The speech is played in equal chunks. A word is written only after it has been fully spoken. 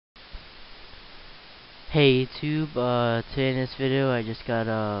Hey YouTube, today in this video I just got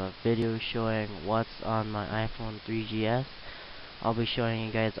a video showing what's on my iPhone 3GS. I'll be showing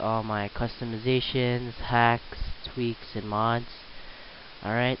you guys all my customizations, hacks, tweaks, and mods.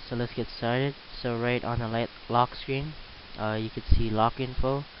 Alright, so let's get started. So right on the lock screen, you can see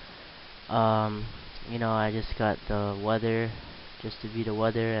Lockinfo. Um, I just got the weather, just to view the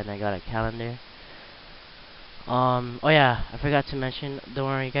weather, and I got a calendar. Oh yeah, I forgot to mention, don't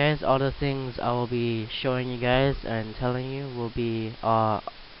worry guys, all the things I will be showing you guys and telling you will be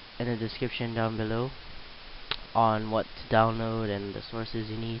in the description down below on what to download and the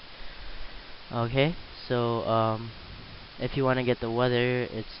sources you need. Okay, so if you want to get the weather,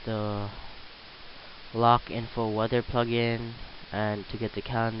 it's the Lockinfo weather plugin, and to get the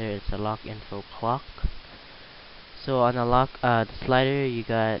calendar, it's the Lockinfo clock. So on the slider, you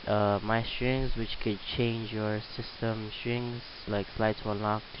got Mystrings, which could change your system strings, like slide to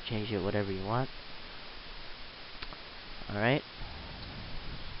unlock to change it whatever you want. Alright.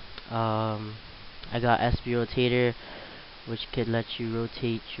 I got SB Rotator, which could let you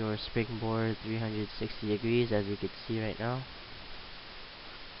rotate your springboard 360 degrees, as you can see right now.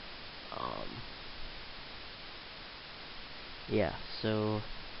 Yeah, so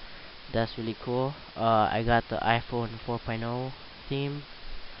that's really cool. I got the iPhone 4.0 theme.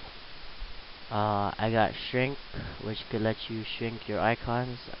 I got shrink, which could let you shrink your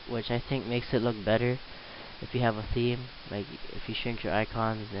icons, which I think makes it look better if you have a theme. Like if you shrink your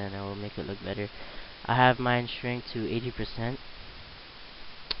icons, then it will make it look better. I have mine shrink to 80%.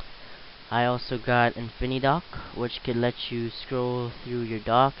 I also got Infinidock, which could let you scroll through your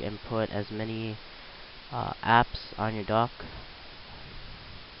dock and put as many apps on your dock.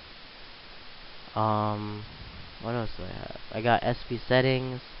 What else do I have? I got SP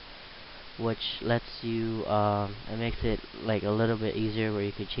settings, which lets you it makes it like a little bit easier, where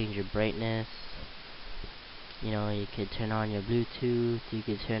you could change your brightness. You could turn on your Bluetooth, you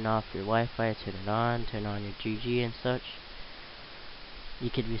could turn off your Wi-Fi, turn it on, turn on your 3G and such. You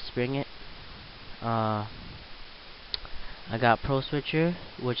could respring it. I got Proswitcher,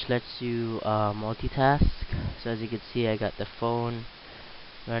 which lets you multitask. So as you can see, I got the phone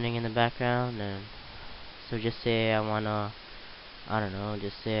running in the background, and so just say I don't know,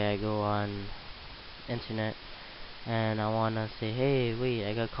 just say I go on internet and I wanna say, hey, wait,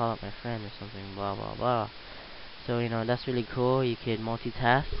 I gotta call up my friend or something, blah blah blah. So that's really cool. You could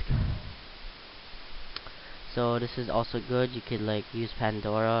multitask. So this is also good. You could like use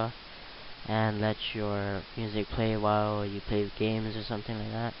Pandora and let your music play while you play games or something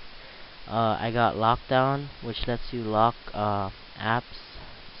like that. I got Lockdown, which lets you lock apps.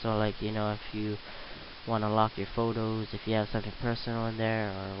 So like if you want to lock your photos, if you have something personal in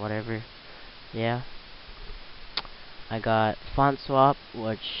there or whatever. Yeah. I got Fontswap,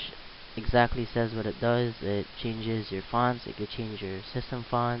 which exactly says what it does. It changes your fonts. It could change your system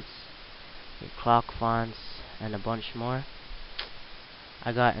fonts, your clock fonts, and a bunch more.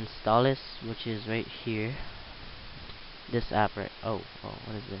 I got Installus, which is right here. This app right. Oh,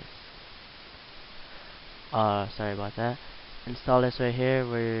 what is this? Sorry about that. Installus right here,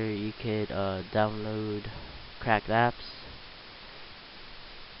 where you could download cracked apps.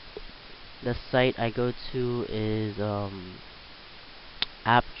 The site I go to is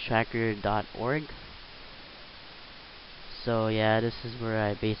apptracker.org. So yeah, this is where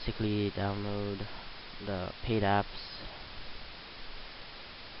I basically download the paid apps.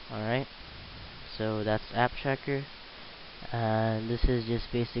 Alright, so that's App Tracker, and this is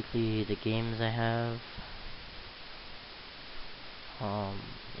just basically the games I have.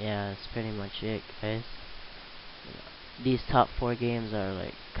 Yeah, that's pretty much it, guys. These top 4 games are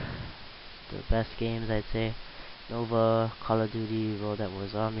like the best games, I'd say. Nova, Call of Duty, World at War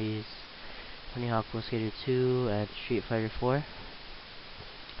Zombies, Tony Hawk Pro Skater 2, and Street Fighter 4.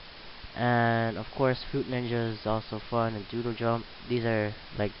 And of course, Fruit Ninja is also fun, and Doodle Jump. These are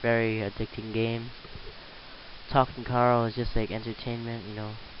like very addicting games. Talking Carl is just like entertainment,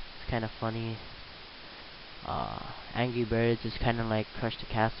 it's kind of funny. Angry Birds is kind of like Crush the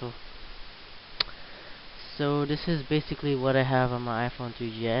Castle. So this is basically what I have on my iPhone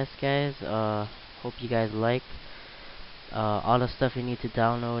 3GS, guys. Hope you guys like. All the stuff you need to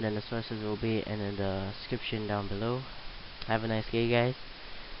download and the sources will be in the description down below. Have a nice day, guys.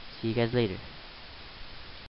 See you guys later.